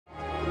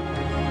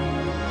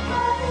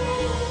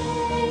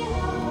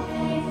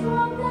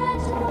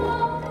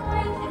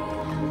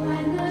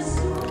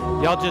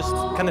Y'all just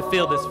kind of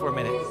feel this for a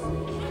minute.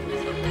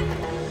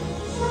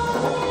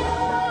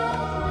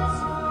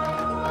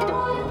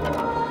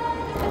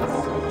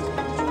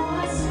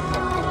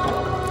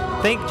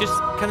 Just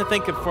kind of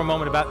think for a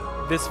moment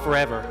about this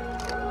forever.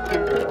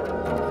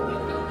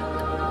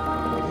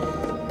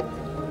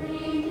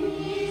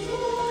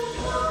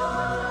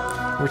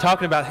 We're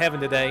talking about heaven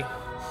today.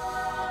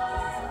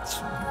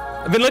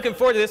 I've been looking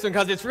forward to this one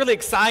because it's really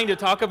exciting to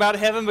talk about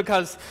heaven,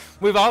 because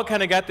we've all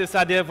kind of got this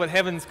idea of what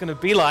heaven's going to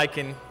be like,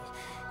 and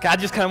I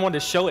just kind of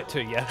wanted to show it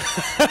to you.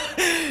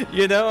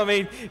 You know, I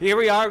mean, here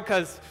we are,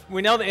 because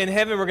we know that in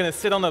heaven we're going to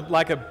sit on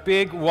like a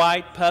big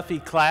white puffy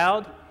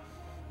cloud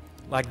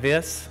like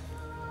this.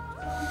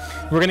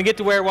 We're going to get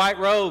to wear white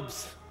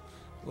robes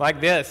like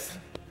this.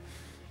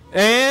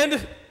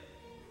 And,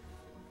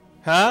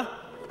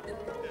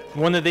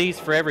 one of these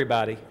for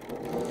everybody.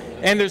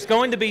 And there's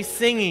going to be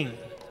singing.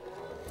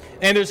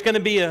 And there's going to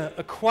be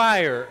a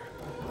choir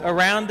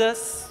around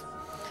us.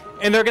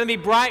 And there are going to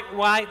be bright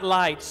white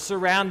lights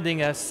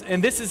surrounding us.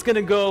 And this is going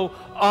to go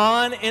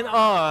on and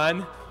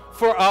on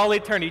for all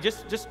eternity.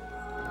 Just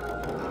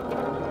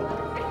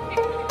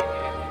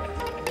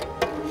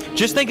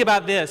think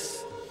about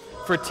this.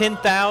 For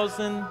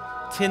 10,000,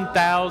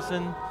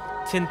 10,000,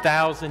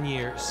 10,000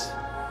 years.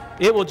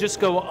 It will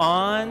just go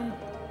on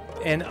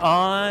and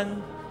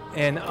on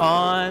and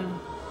on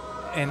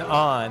and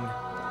on.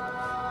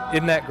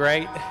 Isn't that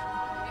great?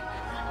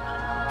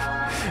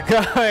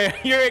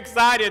 You're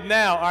excited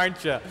now,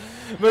 aren't you?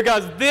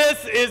 Because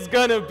this is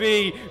going to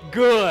be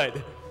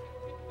good.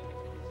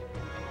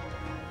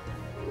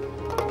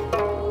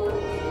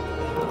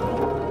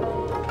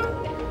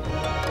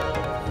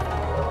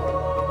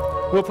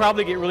 We'll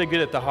probably get really good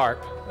at the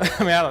harp.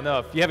 I mean, I don't know.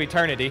 If you have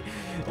eternity,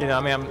 you know,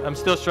 I mean, I'm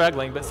still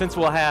struggling, but since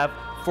we'll have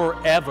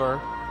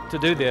forever to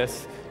do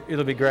this,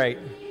 it'll be great.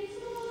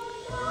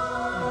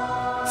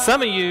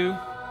 Some of you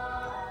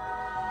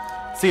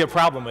see a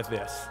problem with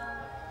this,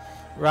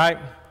 right?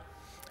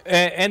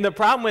 And the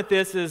problem with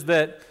this is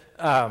that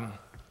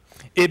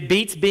it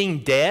beats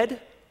being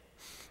dead.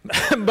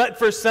 But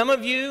for some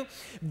of you,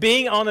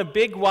 being on a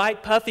big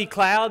white puffy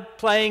cloud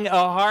playing a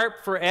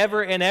harp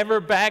forever and ever,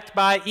 backed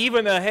by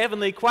even a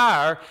heavenly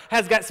choir,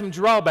 has got some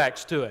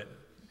drawbacks to it.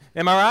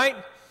 Am I right?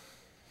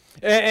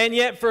 And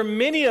yet for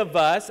many of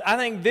us, I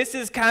think this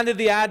is kind of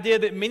the idea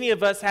that many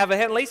of us have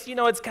ahead. At least, you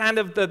know, it's kind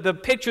of the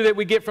picture that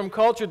we get from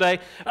culture today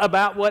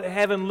about what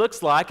heaven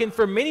looks like. And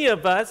for many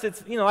of us,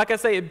 it's, you know, like I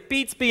say, it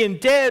beats being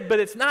dead, but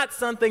it's not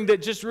something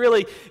that just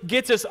really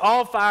gets us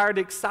all fired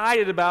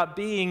excited about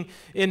being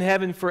in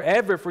heaven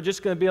forever if we're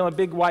just going to be on a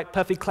big white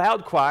puffy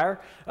cloud choir.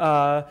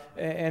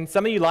 And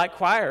some of you like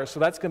choirs, so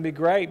that's going to be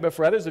great. But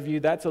for others of you,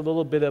 that's a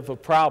little bit of a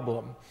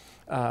problem.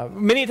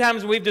 Many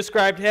times we've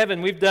described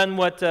heaven, we've done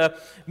what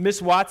Miss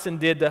Watson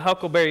did to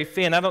Huckleberry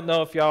Finn. I don't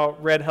know if y'all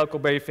read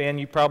Huckleberry Finn.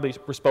 You probably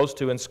were supposed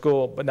to in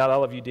school, but not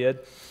all of you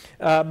did.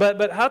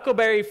 But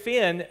Huckleberry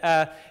Finn,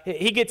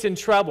 he gets in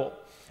trouble.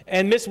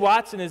 And Miss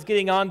Watson is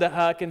getting on to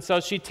Huck, and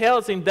so she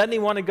tells him, doesn't he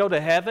want to go to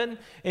heaven?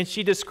 And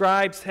she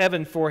describes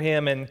heaven for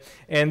him,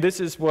 and this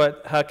is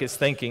what Huck is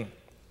thinking.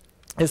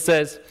 It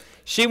says,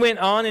 she went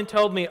on and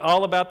told me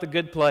all about the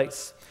good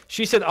place.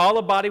 She said all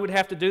a body would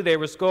have to do there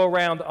was go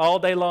around all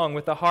day long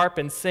with a harp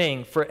and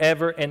sing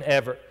forever and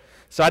ever.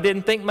 So I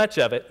didn't think much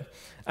of it.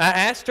 I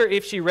asked her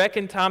if she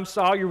reckoned Tom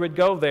Sawyer would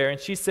go there, and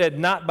she said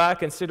not by a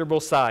considerable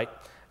sight.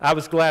 I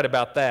was glad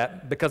about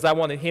that because I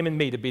wanted him and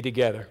me to be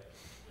together.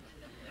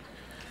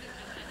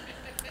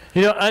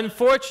 You know,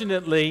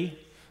 unfortunately,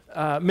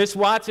 Miss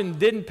Watson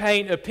didn't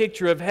paint a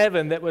picture of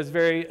heaven that was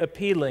very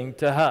appealing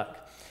to Huck.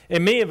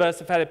 And many of us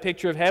have had a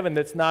picture of heaven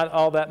that's not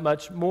all that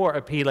much more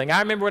appealing. I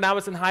remember when I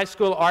was in high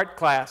school art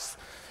class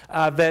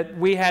that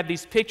we had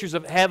these pictures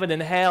of heaven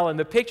and hell, and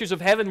the pictures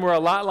of heaven were a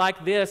lot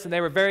like this, and they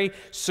were very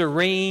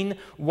serene,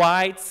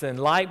 whites and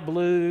light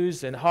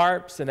blues and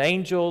harps and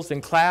angels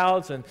and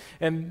clouds,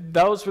 and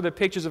those were the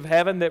pictures of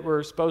heaven that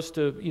were supposed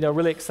to, you know,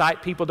 really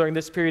excite people during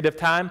this period of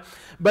time.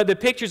 But the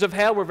pictures of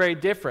hell were very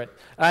different.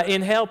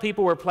 In hell,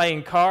 people were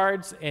playing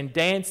cards and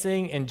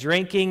dancing and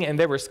drinking, and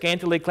there were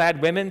scantily clad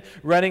women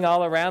running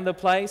all around the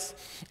place.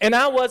 And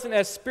I wasn't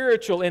as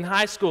spiritual in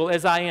high school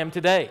as I am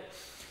today.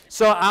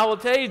 So I will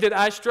tell you that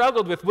I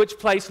struggled with which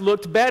place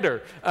looked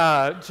better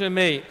to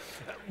me.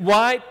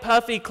 White,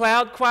 puffy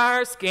cloud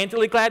choir,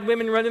 scantily clad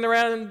women running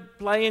around and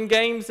playing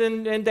games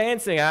and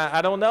dancing. I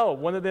don't know.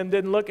 One of them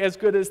didn't look as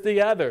good as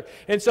the other.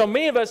 And so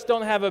many of us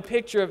don't have a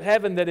picture of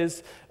heaven that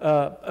is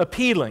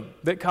appealing,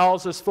 that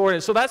calls us forward.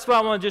 And so that's why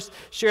I want to just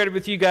share it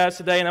with you guys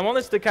today. And I want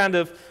us to kind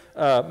of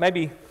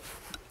maybe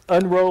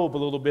unrobe a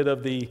little bit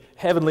of the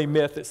heavenly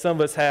myth that some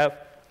of us have.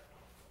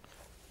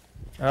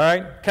 All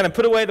right, kind of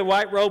put away the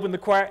white robe in the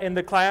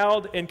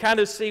cloud and kind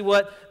of see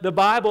what the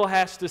Bible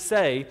has to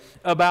say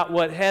about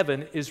what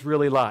heaven is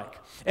really like.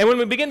 And when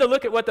we begin to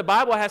look at what the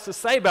Bible has to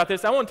say about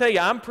this, I want to tell you,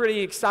 I'm pretty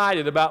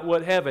excited about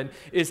what heaven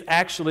is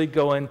actually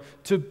going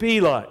to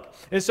be like.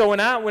 And so when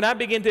I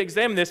begin to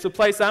examine this, the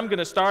place I'm going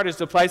to start is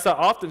the place I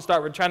often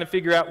start with, trying to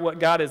figure out what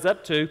God is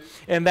up to,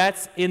 and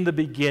that's in the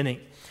beginning.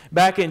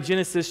 Back in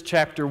Genesis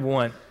chapter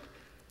 1.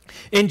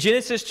 In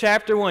Genesis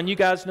chapter 1, you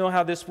guys know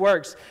how this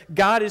works.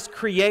 God is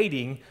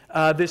creating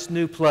this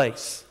new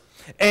place.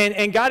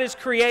 And God is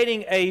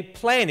creating a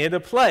planet, a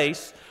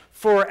place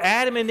for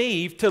Adam and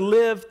Eve to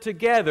live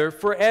together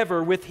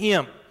forever with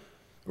Him.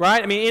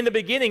 Right? I mean, in the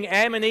beginning,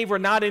 Adam and Eve were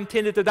not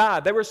intended to die.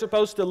 They were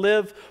supposed to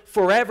live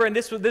forever. And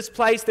this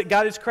place that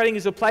God is creating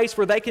is a place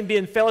where they can be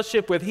in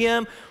fellowship with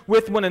Him,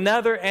 with one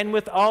another, and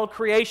with all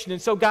creation.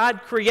 And so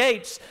God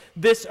creates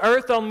this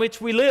earth on which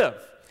we live.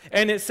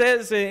 And it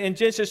says in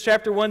Genesis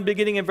chapter 1,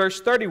 beginning in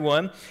verse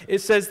 31, it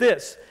says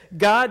this: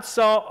 God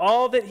saw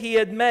all that He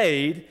had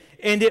made,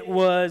 and it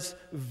was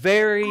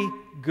very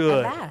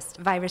good. Avast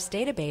virus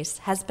database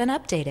has been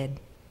updated.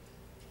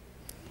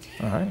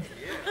 All right.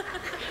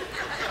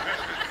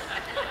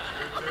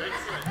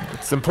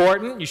 It's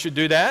important. You should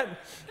do that.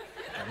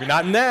 Maybe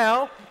not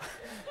now,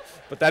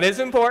 but that is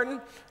important.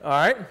 All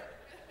right.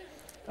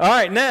 All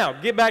right, now,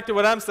 get back to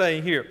what I'm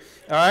saying here.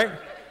 All right.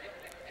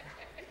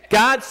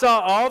 God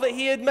saw all that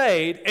He had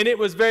made, and it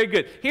was very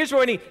good. Here's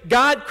what we need.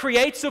 God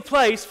creates a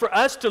place for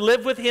us to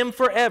live with Him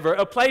forever,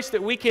 a place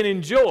that we can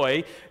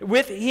enjoy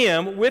with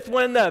Him, with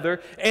one another.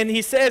 And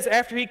He says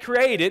after He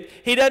created,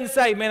 He doesn't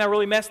say, man, I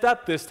really messed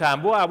up this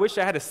time. Boy, I wish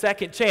I had a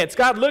second chance.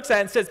 God looks at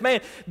it and says,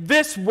 man,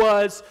 this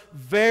was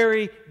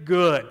very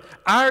good.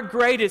 Our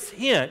greatest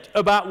hint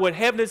about what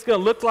heaven is going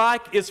to look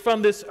like is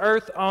from this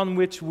earth on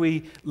which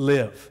we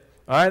live.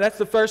 All right, that's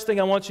the first thing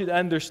I want you to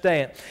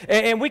understand.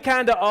 And we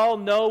kind of all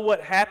know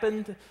what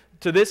happened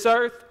to this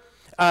earth.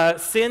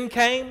 Sin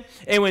came,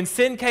 and when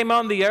sin came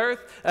on the earth,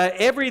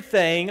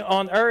 everything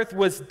on earth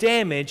was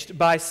damaged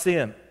by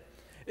sin.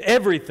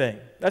 Everything.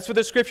 That's what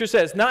the Scripture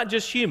says. Not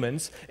just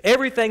humans.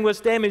 Everything was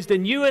damaged.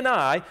 And you and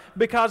I,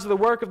 because of the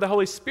work of the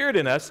Holy Spirit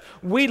in us,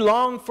 we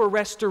long for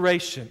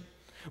restoration.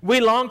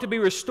 We long to be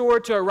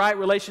restored to a right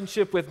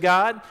relationship with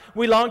God.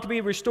 We long to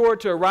be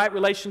restored to a right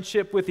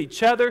relationship with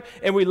each other.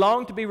 And we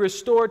long to be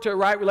restored to a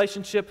right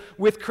relationship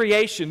with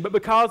creation. But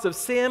because of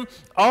sin,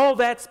 all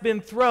that's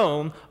been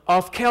thrown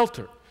off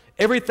kilter.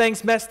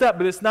 Everything's messed up.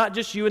 But it's not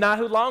just you and I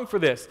who long for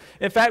this.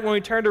 In fact, when we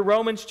turn to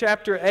Romans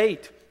chapter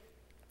 8,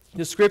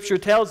 the Scripture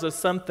tells us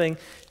something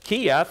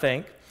key, I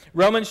think.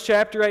 Romans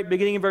chapter 8,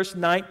 beginning in verse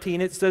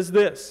 19, it says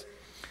this: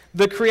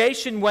 the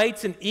creation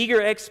waits in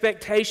eager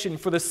expectation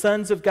for the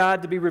sons of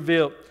God to be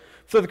revealed.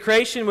 For the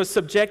creation was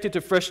subjected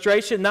to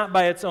frustration, not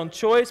by its own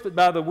choice, but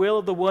by the will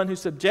of the one who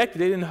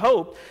subjected it, in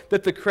hope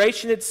that the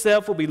creation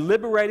itself will be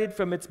liberated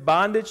from its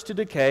bondage to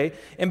decay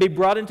and be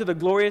brought into the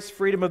glorious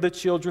freedom of the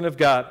children of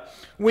God.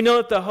 We know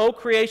that the whole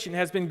creation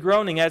has been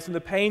groaning as in the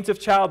pains of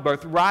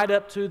childbirth right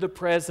up to the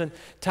present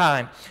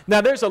time.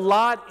 Now, there's a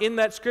lot in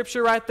that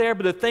scripture right there,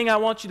 but the thing I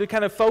want you to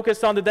kind of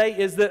focus on today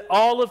is that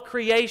all of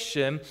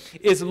creation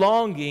is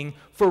longing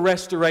for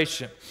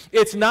restoration.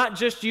 It's not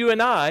just you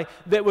and I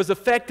that was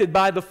affected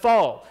by the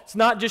fall. It's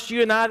not just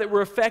you and I that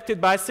were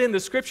affected by sin. The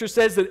Scripture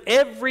says that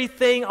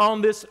everything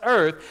on this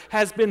earth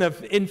has been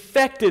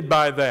infected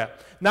by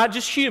that. Not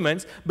just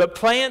humans, but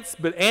plants,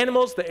 but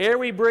animals, the air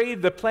we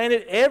breathe, the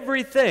planet,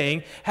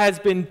 everything has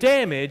been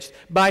damaged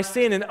by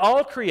sin. And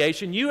all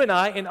creation, you and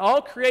I, and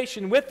all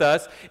creation with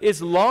us,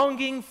 is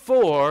longing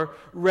for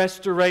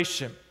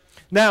restoration.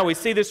 Now, we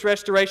see this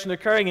restoration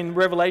occurring in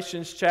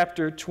Revelation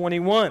chapter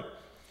 21.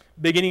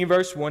 Beginning in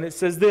verse 1, it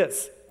says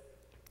this: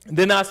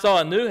 then I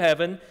saw a new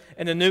heaven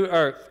and a new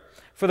earth.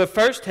 For the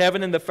first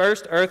heaven and the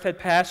first earth had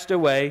passed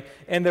away,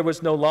 and there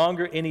was no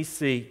longer any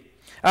sea.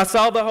 I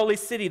saw the holy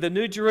city, the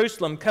new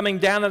Jerusalem, coming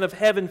down out of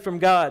heaven from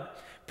God,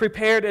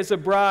 prepared as a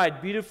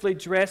bride, beautifully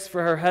dressed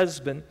for her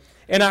husband.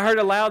 And I heard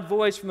a loud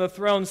voice from the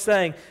throne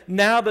saying,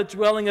 now the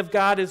dwelling of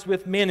God is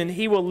with men, and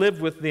He will live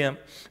with them.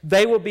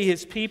 They will be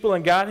His people,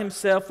 and God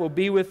Himself will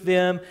be with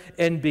them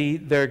and be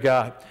their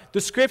God.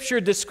 The Scripture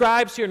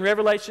describes here in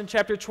Revelation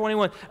chapter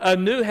 21 a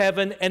new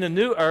heaven and a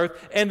new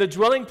earth, and the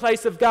dwelling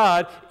place of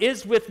God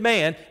is with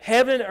man.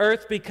 Heaven and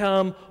earth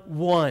become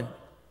one,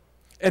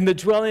 and the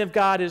dwelling of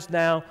God is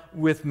now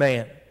with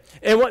man.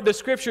 And what the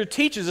Scripture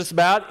teaches us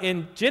about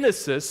in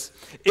Genesis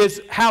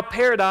is how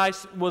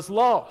paradise was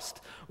lost.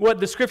 What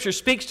the Scripture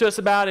speaks to us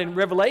about in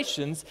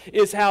Revelations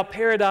is how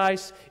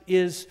paradise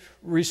is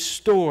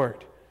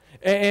restored.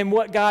 And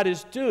what God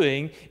is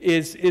doing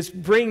is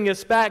bringing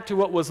us back to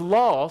what was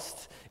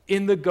lost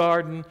in the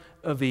Garden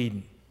of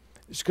Eden.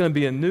 It's going to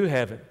be a new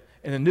heaven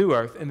and a new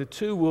earth, and the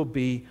two will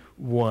be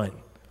one.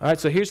 All right,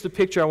 so here's the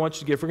picture I want you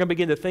to get. If we're going to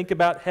begin to think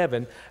about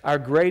heaven, our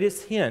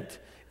greatest hint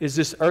is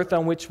this earth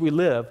on which we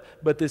live,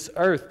 but this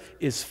earth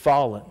is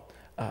fallen.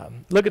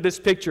 Look at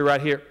this picture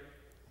right here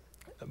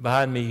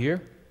behind me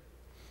here.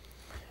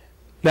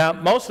 Now,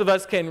 most of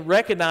us can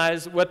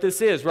recognize what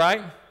this is,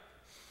 right?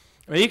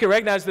 I mean, you can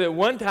recognize that at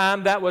one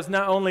time that was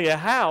not only a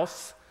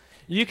house,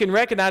 you can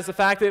recognize the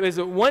fact that it was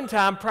at one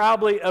time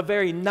probably a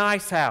very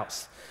nice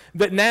house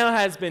that now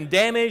has been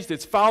damaged,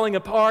 it's falling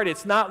apart,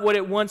 it's not what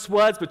it once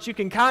was, but you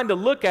can kind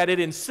of look at it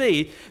and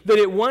see that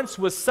it once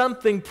was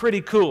something pretty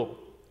cool,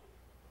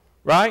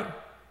 right?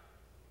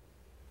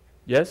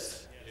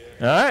 Yes?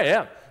 All right,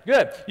 yeah,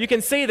 good. You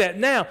can see that.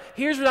 Now,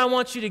 here's what I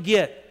want you to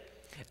get.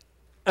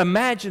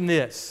 Imagine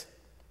this.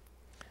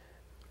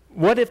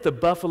 What if the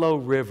Buffalo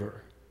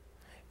River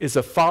is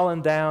a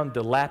fallen down,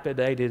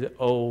 dilapidated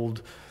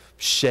old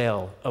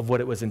shell of what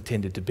it was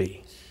intended to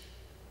be?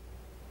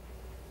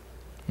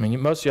 I mean,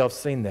 most of y'all have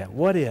seen that.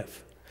 What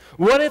if?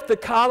 What if the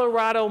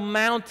Colorado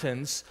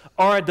mountains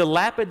are a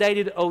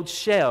dilapidated old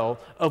shell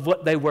of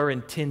what they were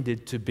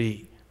intended to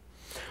be?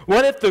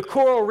 What if the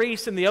coral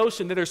reefs in the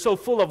ocean that are so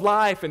full of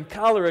life and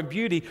color and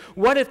beauty,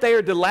 what if they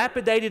are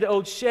dilapidated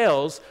old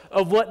shells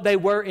of what they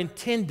were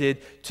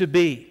intended to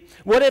be?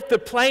 What if the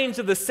plains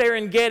of the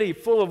Serengeti,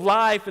 full of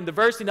life and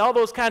diversity and all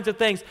those kinds of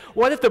things,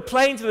 what if the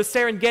plains of the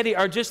Serengeti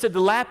are just a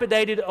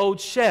dilapidated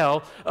old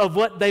shell of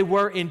what they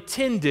were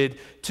intended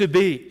to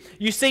be?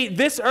 You see,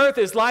 this earth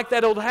is like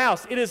that old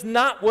house. It is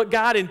not what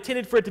God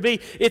intended for it to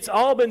be. It's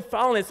all been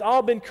fallen. It's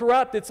all been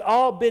corrupt. It's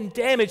all been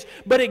damaged.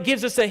 But it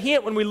gives us a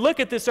hint when we look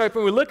at this earth,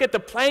 when we look at the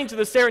plains of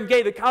the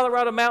Serengeti, the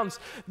Colorado Mountains,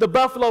 the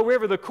Buffalo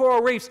River, the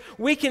coral reefs,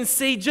 we can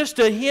see just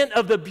a hint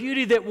of the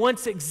beauty that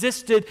once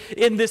existed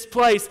in this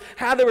place,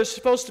 how there was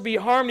supposed to be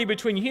harmony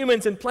between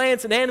humans and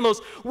plants and animals.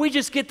 We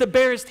just get the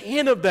barest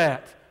hint of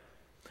that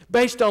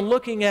based on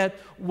looking at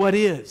what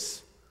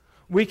is.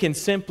 We can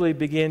simply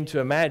begin to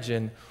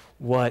imagine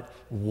what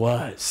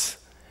was.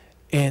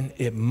 And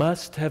it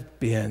must have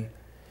been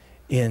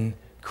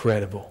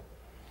incredible.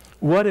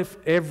 What if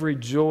every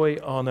joy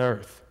on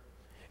earth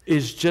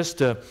is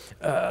just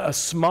a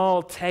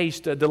small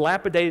taste, a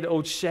dilapidated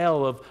old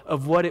shell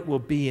of what it will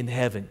be in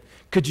heaven?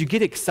 Could you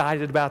get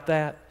excited about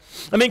that?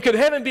 I mean, could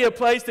heaven be a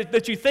place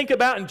that you think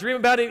about and dream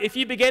about if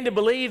you began to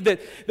believe that,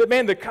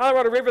 man, the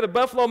Colorado River, the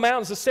Buffalo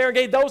Mountains, the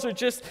Serengeti, those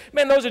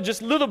are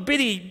just little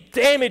bitty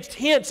damaged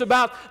hints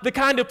about the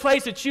kind of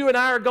place that you and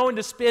I are going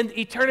to spend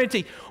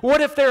eternity?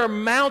 What if there are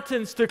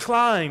mountains to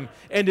climb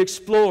and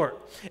explore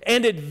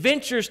and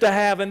adventures to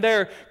have, and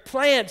there are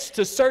plants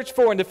to search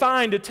for and to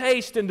find, to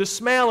taste and to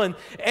smell, and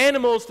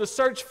animals to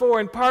search for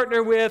and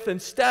partner with and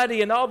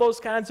study and all those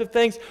kinds of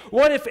things?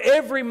 What if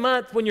every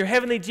month when your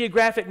Heavenly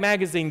Geographic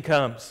magazine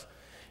comes,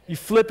 you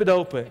flip it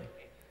open,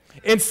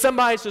 and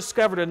somebody's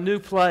discovered a new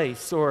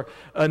place or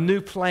a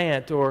new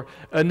plant or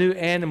a new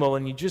animal,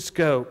 and you just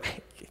go,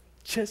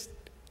 just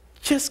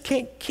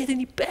can't get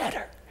any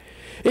better.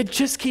 It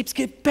just keeps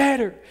getting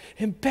better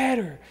and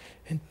better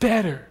and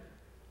better.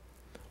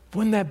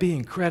 Wouldn't that be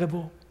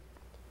incredible?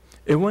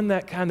 And wouldn't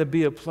that kind of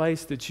be a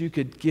place that you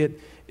could get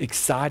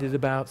excited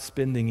about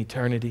spending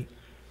eternity?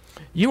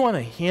 You want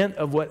a hint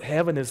of what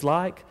heaven is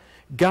like?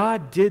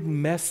 God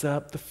didn't mess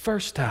up the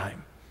first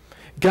time.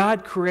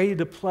 God created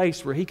a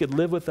place where He could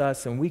live with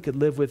us and we could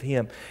live with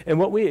Him. And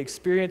what we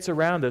experience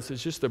around us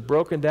is just a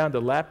broken down,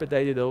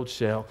 dilapidated old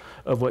shell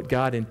of what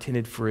God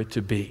intended for it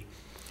to be.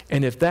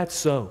 And if that's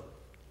so,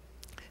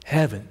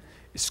 heaven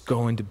is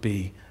going to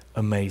be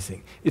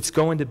amazing. It's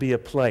going to be a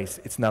place.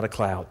 It's not a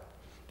cloud.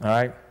 All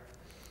right?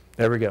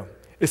 There we go.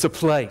 It's a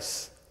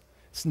place.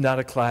 It's not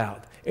a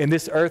cloud. And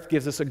this earth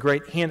gives us a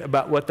great hint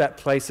about what that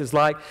place is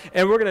like.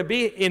 And we're going to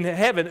be in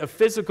heaven, a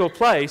physical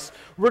place.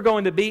 We're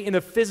going to be in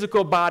a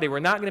physical body. We're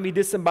not going to be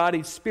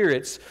disembodied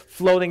spirits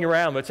floating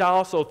around, which I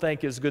also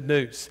think is good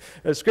news.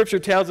 Scripture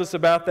tells us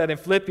about that in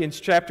Philippians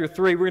chapter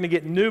 3. We're going to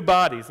get new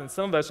bodies. And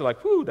some of us are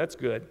like, whew, that's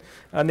good.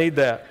 I need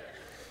that.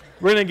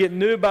 We're going to get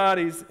new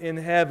bodies in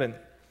heaven.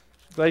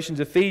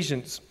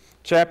 Ephesians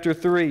chapter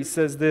 3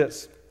 says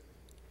this: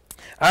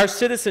 our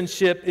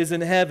citizenship is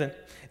in heaven,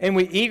 and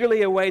we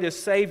eagerly await a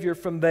Savior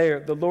from there,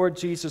 the Lord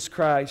Jesus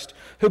Christ,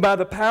 who by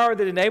the power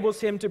that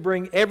enables Him to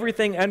bring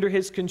everything under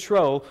His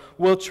control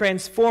will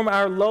transform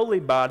our lowly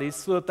bodies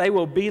so that they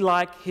will be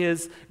like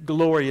His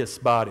glorious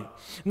body.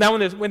 Now,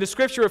 when the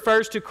Scripture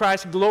refers to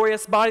Christ's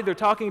glorious body, they're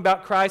talking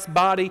about Christ's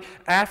body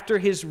after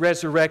His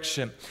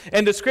resurrection.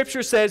 And the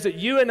Scripture says that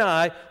you and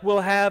I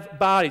will have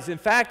bodies. In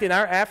fact, in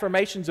our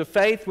affirmations of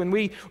faith, when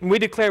we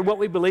declare what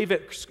we believe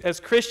as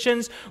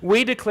Christians,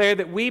 we declare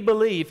that we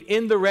believe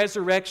in the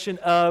resurrection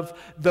of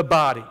the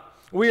body.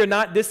 We are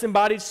not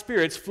disembodied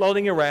spirits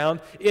floating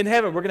around in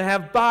heaven. We're going to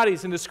have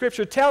bodies, and the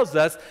Scripture tells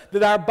us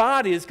that our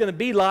body is going to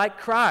be like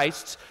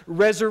Christ's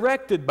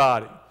resurrected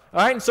body.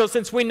 All right, and so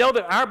since we know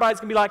that our body's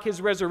going to be like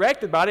His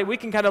resurrected body, we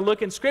can kind of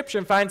look in Scripture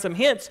and find some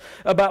hints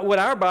about what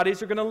our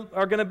bodies are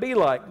going to be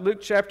like.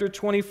 Luke chapter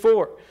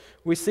 24,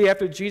 we see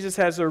after Jesus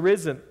has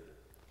arisen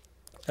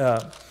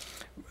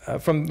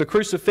from the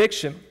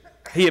crucifixion,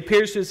 He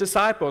appears to His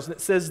disciples, and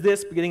it says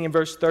this, beginning in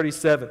verse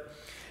 37. It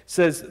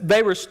says,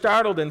 they were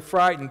startled and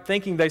frightened,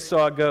 thinking they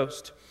saw a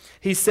ghost.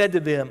 He said to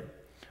them,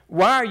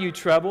 why are you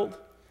troubled,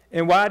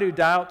 and why do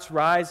doubts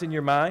rise in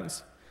your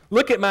minds?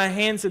 Look at my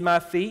hands and my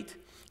feet.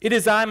 It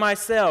is I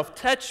myself.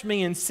 Touch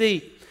me and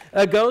see.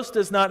 A ghost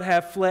does not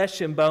have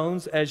flesh and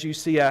bones, as you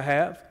see I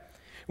have.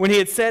 When He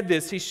had said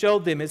this, He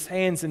showed them His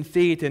hands and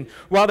feet. And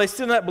while they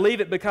still did not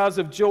believe it because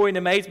of joy and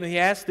amazement, He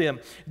asked them,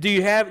 do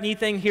you have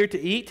anything here to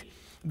eat?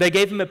 They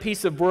gave Him a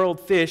piece of broiled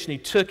fish, and He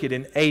took it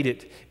and ate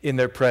it in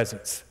their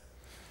presence.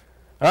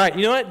 All right,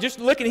 you know what? Just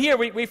looking here,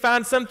 we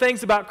find some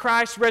things about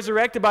Christ's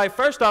resurrected body.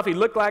 First off, He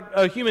looked like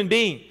a human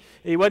being.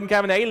 He wasn't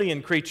kind of an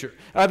alien creature.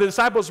 The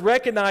disciples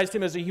recognized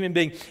him as a human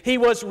being. He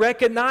was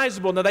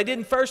recognizable. Now, they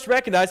didn't first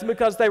recognize him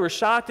because they were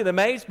shocked and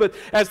amazed, but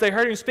as they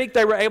heard him speak,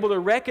 they were able to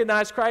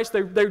recognize Christ.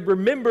 They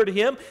remembered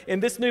him in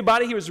this new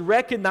body. He was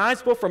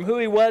recognizable from who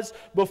he was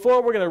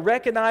before. We're going to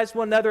recognize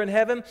one another in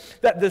heaven.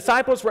 That the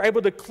disciples were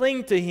able to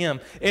cling to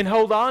him and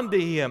hold on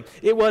to him.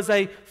 It was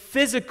a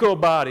physical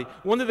body.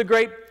 One of the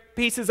great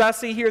pieces I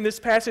see here in this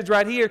passage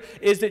right here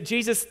is that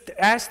Jesus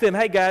asked them,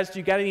 hey guys, do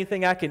you got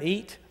anything I can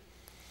eat?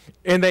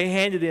 And they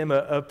handed him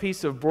a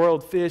piece of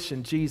broiled fish,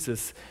 and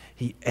Jesus,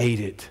 he ate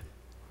it.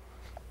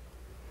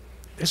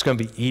 There's going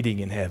to be eating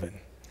in heaven.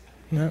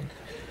 No?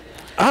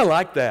 I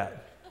like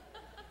that.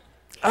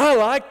 I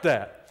like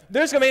that.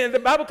 There's going to be, the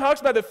Bible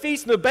talks about the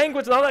feasts and the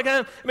banquets and all that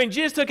kind of,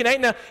 Jesus took and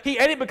ate. Now, he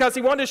ate it because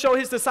he wanted to show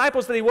his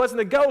disciples that he wasn't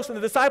a ghost, and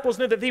the disciples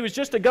knew that if he was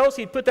just a ghost,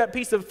 he'd put that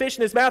piece of fish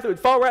in his mouth, it would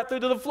fall right through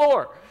to the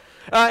floor.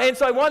 And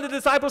so I wanted the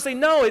disciples to say,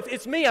 no,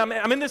 it's me. I'm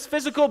in this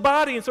physical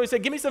body. And so he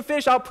said, give me some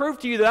fish. I'll prove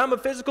to you that I'm a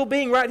physical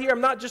being right here. I'm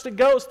not just a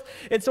ghost.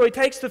 And so he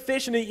takes the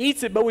fish and he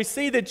eats it. But we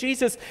see that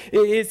Jesus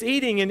is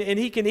eating, and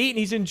he can eat, and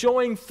he's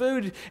enjoying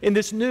food in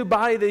this new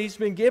body that he's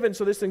been given.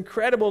 So this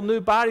incredible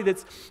new body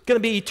that's going to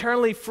be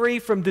eternally free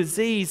from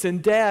disease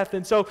and death.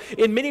 And so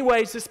in many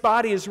ways, this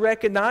body is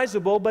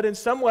recognizable, but in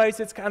some ways,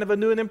 it's kind of a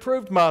new and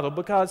improved model,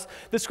 because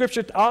the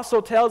scripture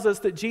also tells us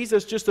that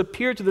Jesus just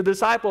appeared to the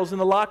disciples in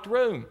the locked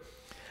room.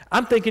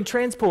 I'm thinking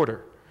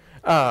transporter.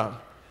 I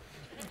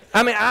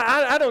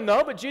don't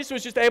know, but Jesus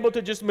was just able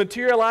to just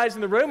materialize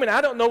in the room, and I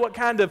don't know what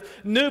kind of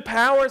new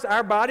powers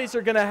our bodies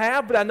are going to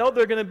have, but I know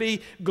they're going to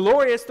be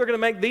glorious. They're going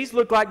to make these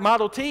look like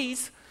Model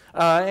Ts.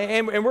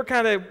 And we're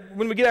kind of,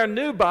 when we get our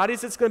new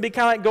bodies, it's going to be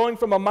kind of like going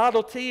from a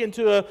Model T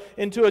into a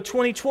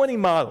 2020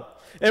 model.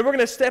 And we're going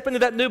to step into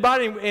that new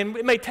body, and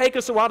it may take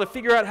us a while to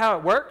figure out how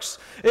it works.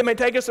 It may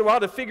take us a while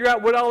to figure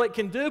out what all it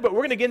can do, but we're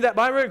going to get into that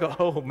body and go,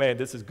 oh man,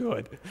 this is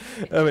good.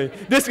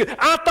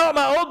 I thought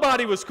my old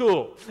body was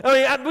cool.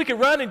 We could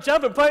run and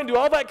jump and play and do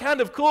all that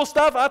kind of cool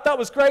stuff I thought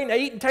was great, and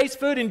eat and taste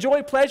food,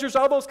 enjoy pleasures,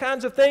 all those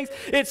kinds of things.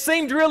 It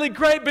seemed really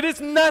great, but it's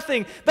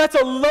nothing. That's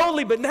a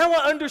lowly, but now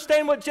I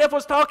understand what Jeff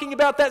was talking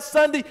about that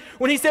Sunday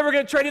when he said we're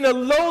going to trade in a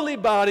lowly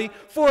body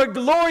for a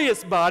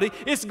glorious body.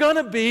 It's going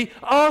to be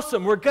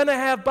awesome. We're going to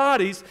have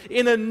bodies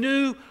in a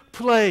new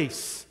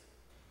place.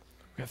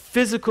 We have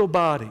physical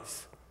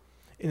bodies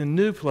in a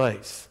new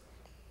place,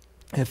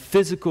 a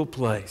physical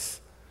place.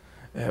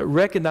 We're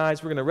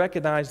going to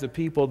recognize the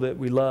people that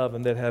we love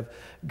and that have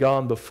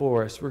gone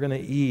before us. We're going to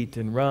eat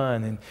and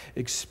run and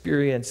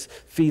experience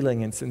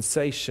feeling and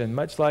sensation,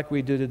 much like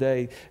we do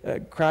today.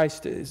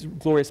 Christ's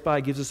glorious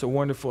body gives us a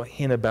wonderful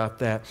hint about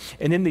that.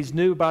 And in these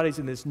new bodies,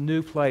 in this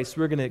new place,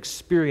 we're going to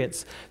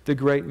experience the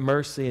great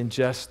mercy and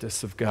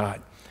justice of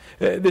God.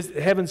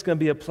 Heaven's going to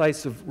be a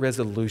place of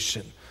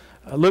resolution.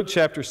 Luke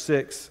chapter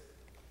 6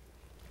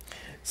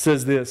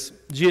 says this.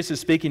 Jesus is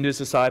speaking to his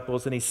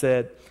disciples, and he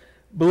said,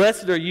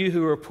 "Blessed are you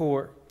who are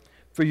poor,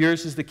 for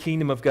yours is the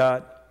kingdom of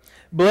God.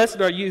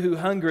 Blessed are you who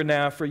hunger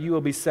now, for you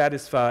will be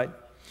satisfied.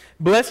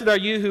 Blessed are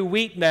you who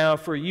weep now,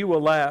 for you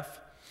will laugh.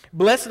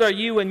 Blessed are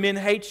you when men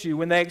hate you,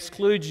 when they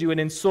exclude you and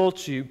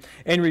insult you,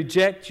 and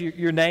reject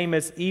your name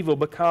as evil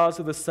because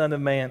of the Son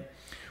of Man.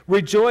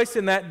 Rejoice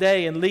in that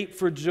day and leap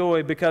for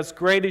joy, because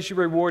great is your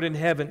reward in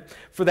heaven,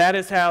 for that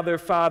is how their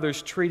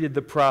fathers treated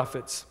the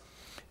prophets."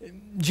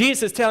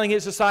 Jesus is telling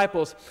his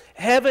disciples,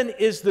 heaven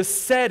is the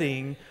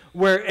setting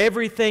where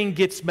everything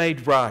gets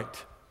made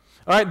right.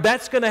 All right,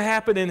 that's going to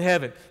happen in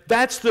heaven.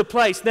 That's the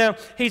place. Now,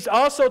 he's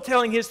also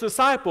telling his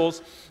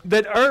disciples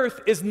that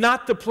earth is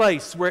not the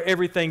place where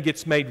everything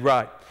gets made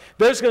right.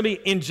 There's going to be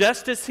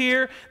injustice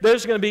here.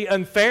 There's going to be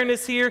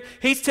unfairness here.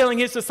 He's telling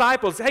his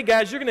disciples, hey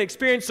guys, you're going to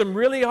experience some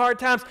really hard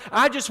times.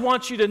 I just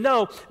want you to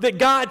know that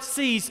God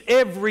sees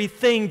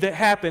everything that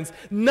happens.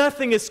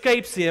 Nothing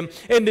escapes him,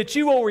 and that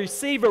you will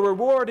receive a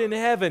reward in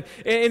heaven.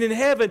 And in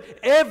heaven,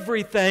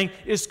 everything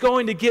is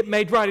going to get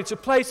made right. It's a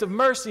place of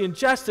mercy and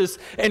justice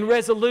and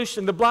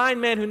resolution. The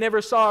blind man who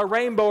never saw a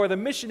rainbow, or the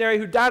missionary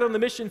who died on the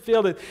mission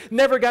field and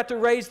never got to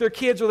raise their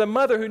kids, or the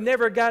mother who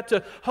never got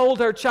to hold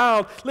her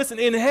child. Listen,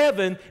 in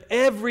heaven,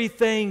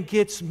 everything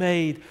gets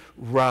made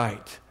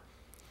right.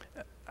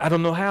 I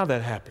don't know how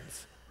that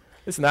happens.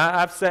 Listen,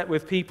 I've sat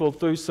with people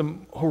through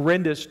some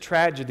horrendous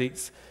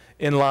tragedies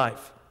in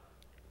life.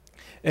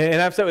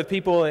 And I've sat with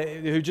people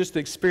who just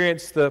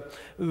experienced the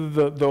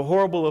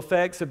horrible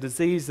effects of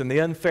disease and the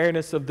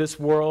unfairness of this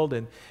world.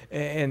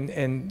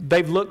 And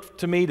they've looked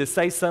to me to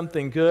say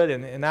something good,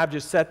 and I've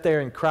just sat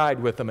there and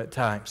cried with them at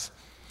times.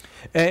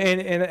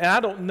 And I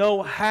don't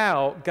know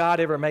how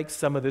God ever makes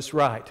some of this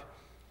right.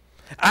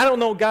 I don't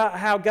know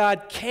how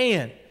God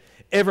can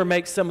ever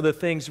make some of the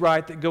things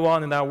right that go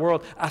on in our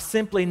world. I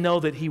simply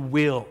know that he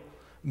will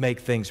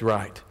make things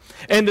right.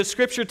 And the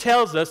Scripture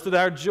tells us that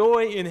our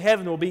joy in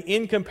heaven will be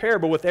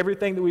incomparable with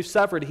everything that we've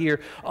suffered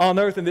here on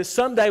earth, and that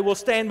someday we'll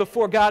stand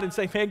before God and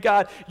say, man,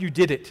 God, you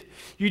did it.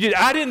 You did it.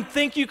 I didn't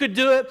think you could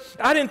do it.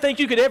 I didn't think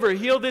you could ever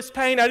heal this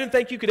pain. I didn't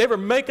think you could ever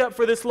make up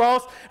for this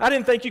loss. I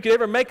didn't think you could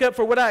ever make up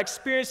for what I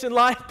experienced in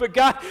life. But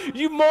God,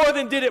 you more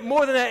than did it,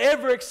 more than I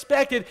ever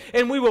expected,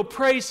 and we will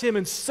praise Him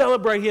and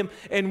celebrate Him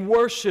and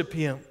worship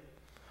Him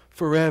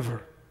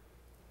forever,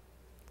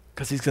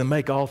 because He's going to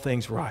make all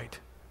things right.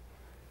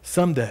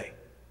 Someday.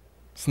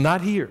 It's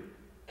not here.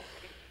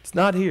 It's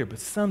not here, but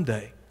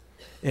someday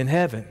in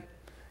heaven,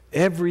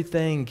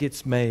 everything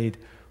gets made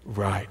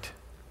right.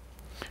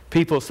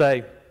 People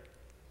say,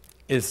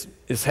 is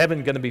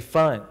heaven going to be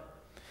fun?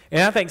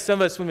 And I think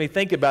some of us, when we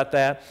think about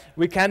that,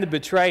 we kind of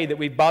betray that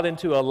we've bought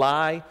into a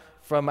lie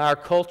from our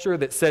culture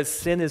that says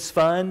sin is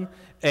fun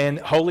and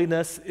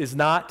holiness is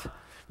not.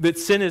 That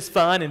sin is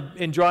fun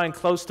and drawing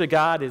close to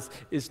God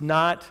is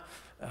not.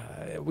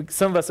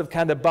 Some of us have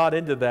kind of bought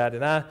into that.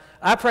 And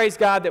I praise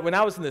God that when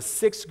I was in the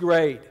 6th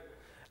grade,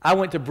 I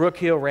went to Brook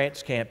Hill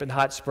Ranch Camp in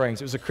Hot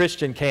Springs. It was a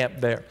Christian camp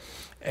there.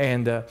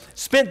 And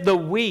spent the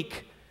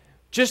week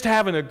just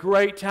having a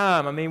great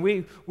time. I mean,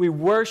 we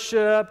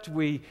worshiped,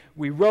 we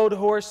rode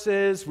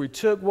horses, we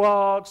took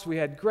walks, we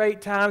had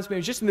great times. I mean,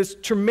 it was just in this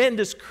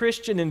tremendous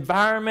Christian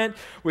environment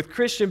with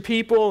Christian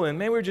people, and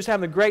man, we were just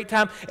having a great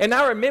time. And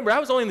I remember, I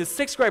was only in the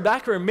 6th grade, but I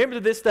can remember to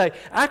this day,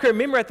 I can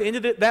remember at the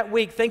end of that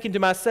week thinking to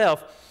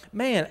myself,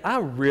 man, I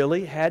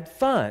really had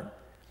fun.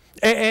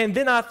 And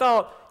then I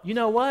thought, you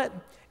know what?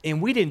 And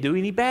we didn't do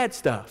any bad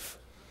stuff.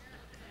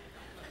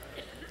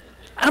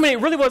 I mean,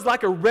 it really was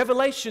like a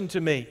revelation to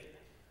me.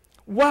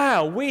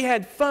 Wow, we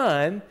had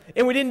fun,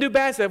 and we didn't do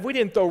bad stuff. We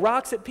didn't throw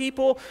rocks at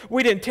people.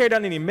 We didn't tear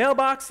down any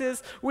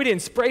mailboxes. We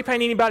didn't spray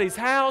paint anybody's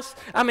house.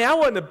 I mean, I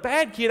wasn't a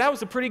bad kid. I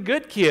was a pretty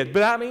good kid.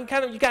 But I mean,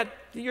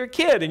 you're a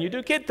kid, and you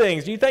do kid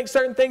things. And you think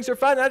certain things are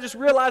fun. And I just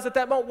realized at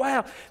that moment,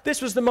 wow,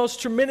 this was the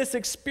most tremendous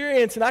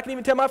experience, and I can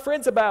even tell my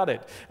friends about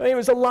it. I mean, it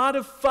was a lot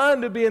of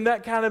fun to be in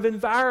that kind of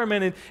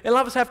environment. And a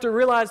lot of us have to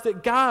realize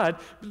that God,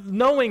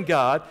 knowing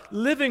God,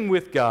 living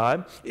with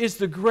God, is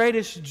the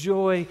greatest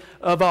joy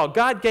of all.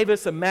 God gave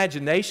us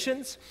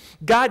imaginations.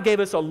 God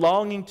gave us a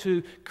longing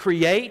to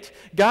create.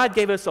 God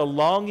gave us a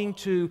longing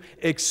to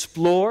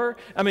explore.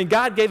 I mean,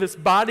 God gave us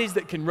bodies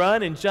that can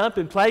run and jump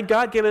and play.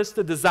 God gave us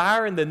the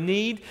desire and the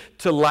need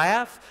to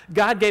laugh.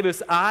 God gave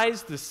us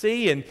eyes to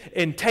see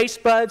and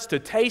taste buds to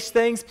taste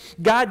things.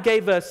 God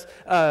gave us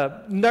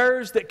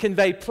nerves that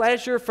convey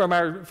pleasure from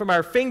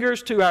our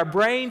fingers to our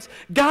brains.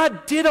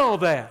 God did all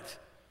that.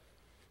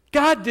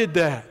 God did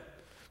that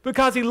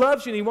because He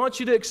loves you and He wants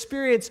you to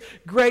experience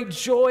great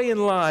joy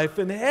in life.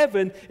 And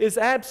heaven is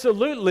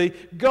absolutely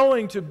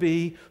going to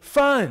be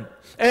fun.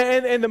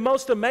 And the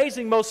most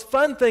amazing, most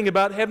fun thing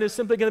about heaven is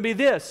simply going to be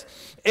this.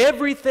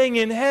 Everything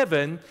in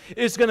heaven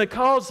is going to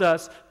cause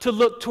us to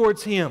look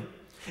towards Him.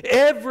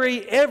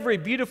 Every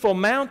beautiful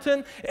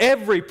mountain,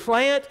 every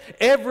plant,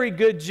 every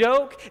good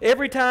joke,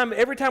 every time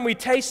we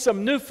taste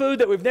some new food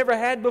that we've never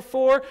had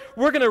before,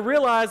 we're going to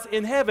realize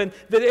in heaven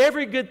that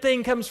every good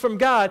thing comes from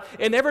God.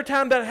 And every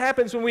time that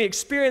happens, when we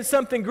experience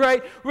something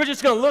great, we're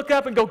just going to look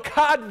up and go,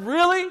 God,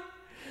 really?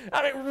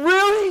 I mean,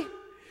 really?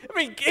 I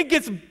mean, it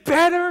gets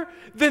better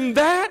than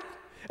that?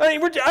 I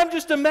mean, I'm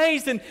just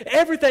amazed in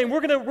everything.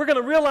 We're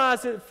gonna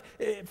realize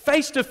that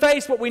face to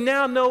face what we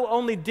now know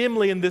only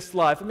dimly in this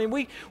life. I mean,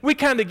 we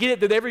kind of get it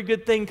that every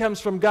good thing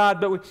comes from God,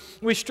 but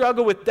we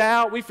struggle with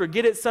doubt. We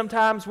forget it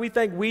sometimes. We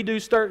think we do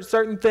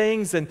certain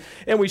things, and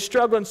we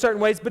struggle in certain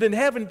ways. But in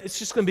heaven, it's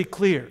just going to be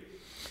clear.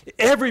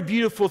 Every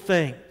beautiful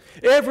thing,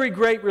 every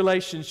great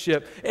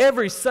relationship,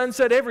 every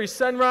sunset, every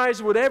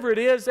sunrise, whatever it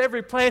is,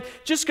 every plan,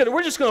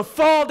 we're just going to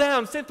fall down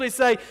and simply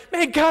say,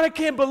 man, God, I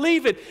can't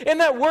believe it.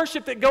 And that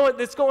worship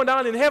that's going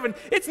on in heaven,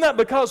 it's not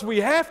because we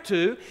have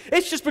to.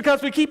 It's just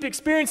because we keep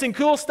experiencing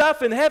cool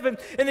stuff in heaven,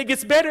 and it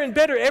gets better and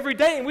better every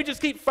day, and we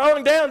just keep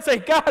falling down and say,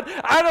 God,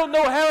 I don't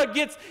know how it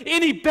gets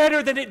any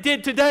better than it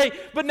did today,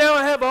 but now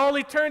I have all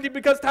eternity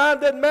because time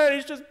doesn't matter.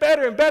 It's just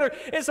better and better.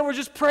 And so we're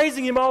just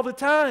praising Him all the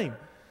time,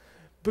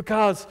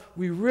 because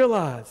we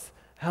realize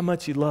how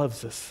much He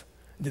loves us,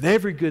 that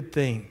every good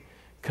thing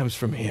comes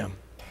from Him.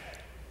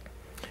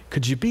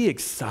 Could you be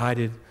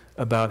excited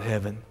about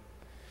heaven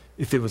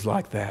if it was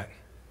like that?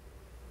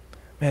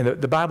 Man,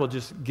 the Bible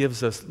just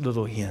gives us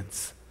little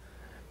hints.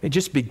 It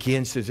just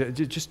begins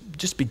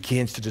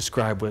to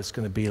describe what it's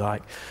going to be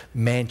like.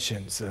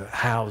 Mansions,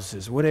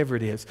 houses, whatever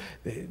it is.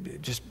 Isn't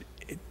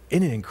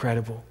it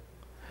incredible?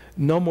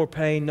 No more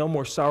pain, no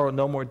more sorrow,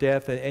 no more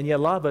death. And yet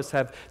a lot of us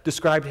have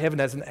described heaven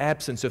as an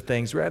absence of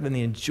things rather than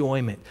the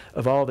enjoyment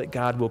of all that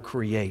God will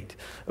create,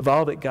 of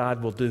all that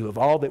God will do, of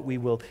all that we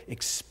will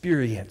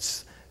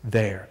experience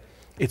there.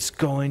 It's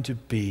going to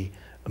be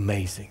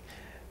amazing.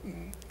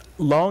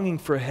 Longing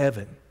for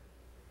heaven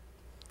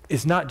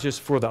is not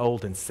just for the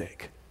old and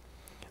sick.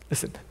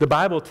 Listen, the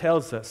Bible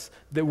tells us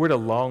that we're to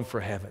long for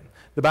heaven.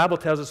 The Bible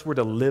tells us we're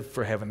to live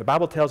for heaven. The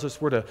Bible tells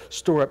us we're to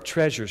store up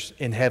treasures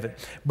in heaven.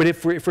 But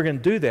if we're going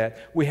to do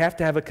that, we have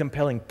to have a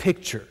compelling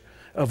picture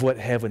of what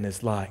heaven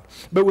is like.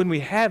 But when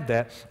we have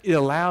that, it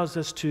allows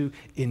us to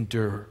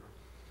endure.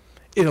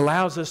 It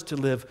allows us to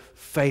live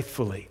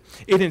faithfully.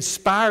 It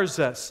inspires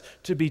us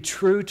to be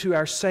true to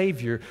our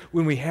Savior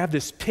when we have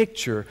this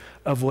picture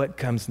of what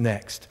comes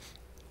next.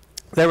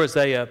 There was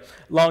a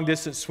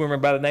long-distance swimmer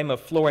by the name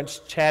of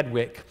Florence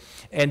Chadwick,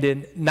 and in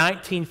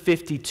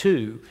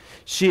 1952,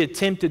 she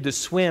attempted to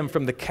swim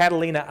from the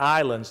Catalina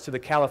Islands to the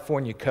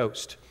California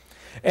coast.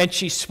 And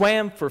she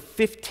swam for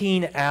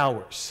 15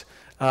 hours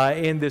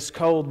in this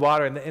cold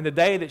water. And the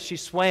day that she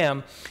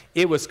swam,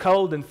 it was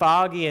cold and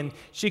foggy, and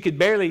she could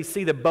barely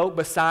see the boat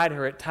beside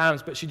her at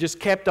times, but she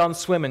just kept on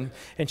swimming,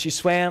 and she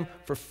swam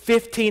for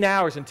 15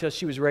 hours until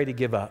she was ready to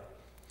give up.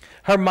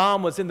 Her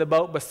mom was in the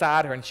boat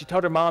beside her, and she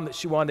told her mom that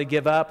she wanted to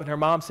give up, and her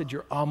mom said,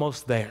 "You're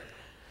almost there.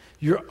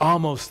 You're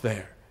almost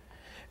there."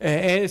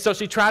 And so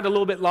she tried a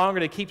little bit longer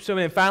to keep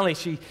swimming, and finally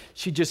she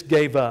just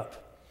gave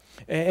up.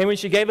 And when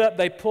she gave up,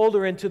 they pulled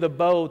her into the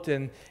boat,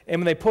 and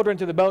when they pulled her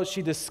into the boat,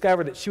 she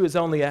discovered that she was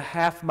only a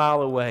half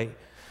mile away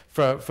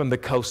from the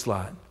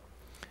coastline.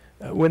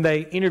 When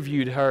they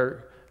interviewed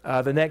her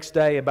the next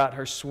day about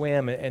her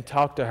swim and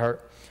talked to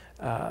her,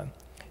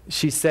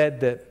 she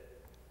said,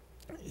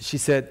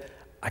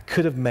 "I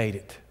could have made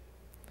it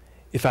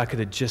if I could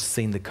have just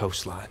seen the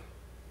coastline.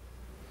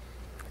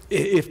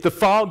 If the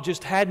fog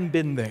just hadn't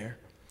been there,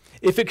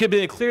 if it could have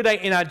been a clear day,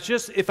 and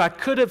if I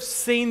could have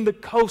seen the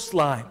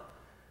coastline,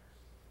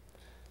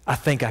 I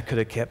think I could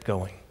have kept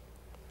going."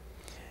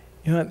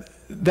 You know,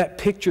 that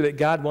picture that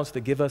God wants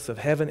to give us of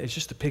heaven is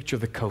just a picture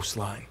of the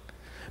coastline.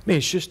 I mean,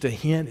 it's just a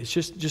hint. It's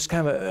just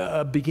kind of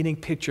a beginning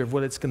picture of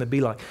what it's going to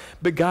be like.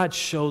 But God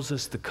shows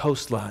us the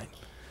coastline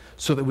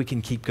so that we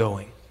can keep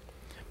going.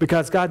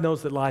 Because God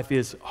knows that life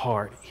is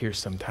hard here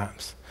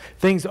sometimes.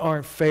 Things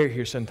aren't fair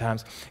here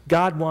sometimes.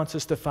 God wants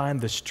us to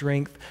find the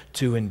strength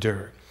to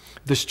endure,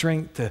 the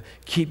strength to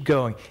keep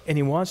going. And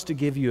He wants to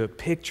give you a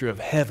picture of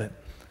heaven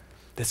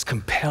that's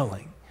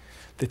compelling,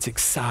 that's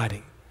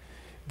exciting,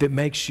 that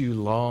makes you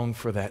long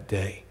for that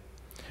day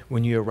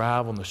when you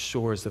arrive on the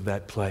shores of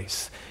that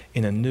place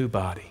in a new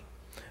body,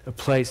 a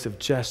place of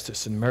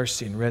justice and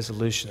mercy and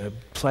resolution, a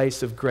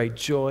place of great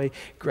joy,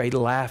 great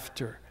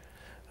laughter,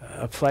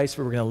 a place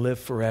where we're going to live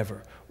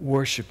forever,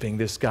 worshiping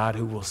this God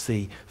who we'll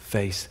see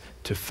face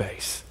to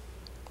face.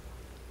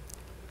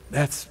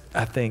 That's,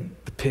 I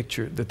think, the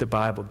picture that the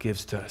Bible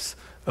gives to us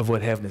of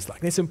what heaven is like.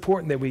 And it's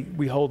important that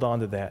we hold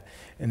on to that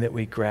and that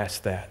we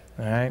grasp that,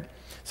 all right?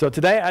 So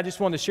today, I just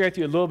wanted to share with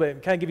you a little bit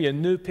and kind of give you a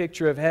new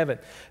picture of heaven.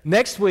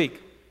 Next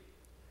week,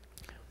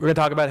 we're going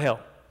to talk about hell.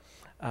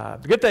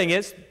 The good thing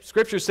is,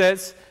 Scripture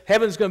says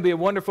heaven's going to be a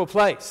wonderful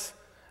place.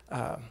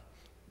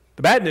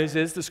 The bad news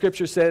is the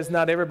Scripture says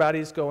not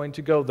everybody's going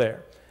to go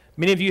there.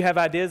 Many of you have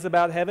ideas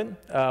about heaven,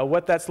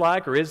 what that's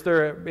like, or is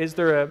there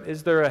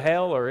a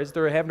hell, or is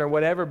there a heaven, or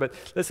whatever. But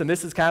listen,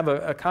 this is kind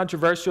of a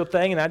controversial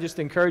thing, and I just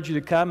encourage you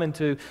to come and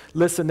to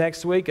listen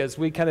next week as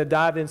we kind of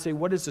dive in and see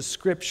what does the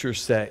Scripture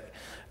say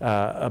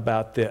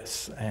about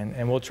this.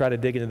 And we'll try to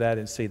dig into that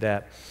and see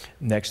that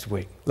next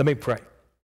week. Let me pray.